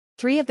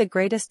Three of the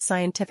greatest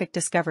scientific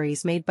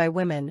discoveries made by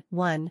women.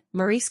 1.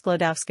 Marie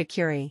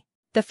Curie.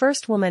 The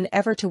first woman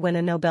ever to win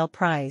a Nobel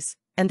Prize,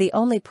 and the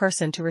only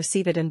person to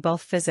receive it in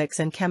both physics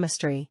and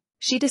chemistry.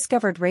 She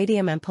discovered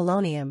radium and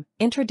polonium,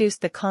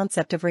 introduced the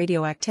concept of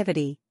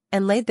radioactivity,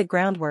 and laid the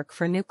groundwork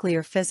for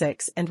nuclear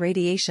physics and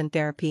radiation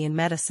therapy in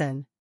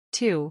medicine.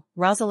 2.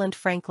 Rosalind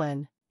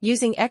Franklin.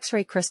 Using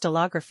X-ray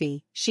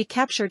crystallography, she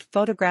captured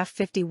photograph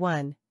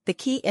 51, the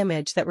key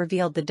image that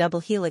revealed the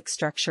double helix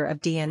structure of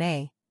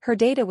DNA. Her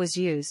data was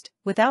used,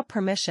 without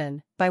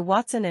permission, by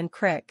Watson and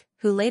Crick,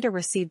 who later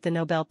received the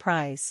Nobel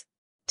Prize.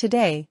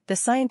 Today, the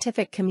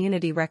scientific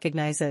community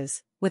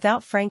recognizes,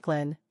 without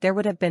Franklin, there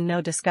would have been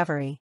no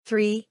discovery.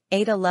 3.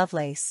 Ada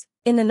Lovelace.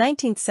 In the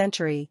 19th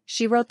century,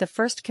 she wrote the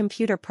first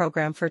computer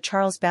program for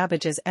Charles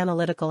Babbage's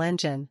analytical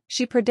engine.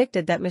 She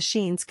predicted that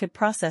machines could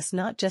process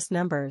not just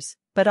numbers,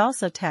 but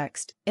also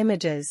text,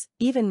 images,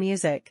 even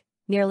music,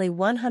 nearly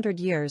 100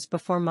 years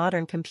before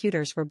modern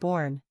computers were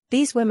born.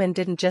 These women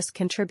didn't just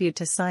contribute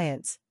to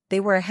science, they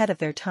were ahead of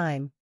their time.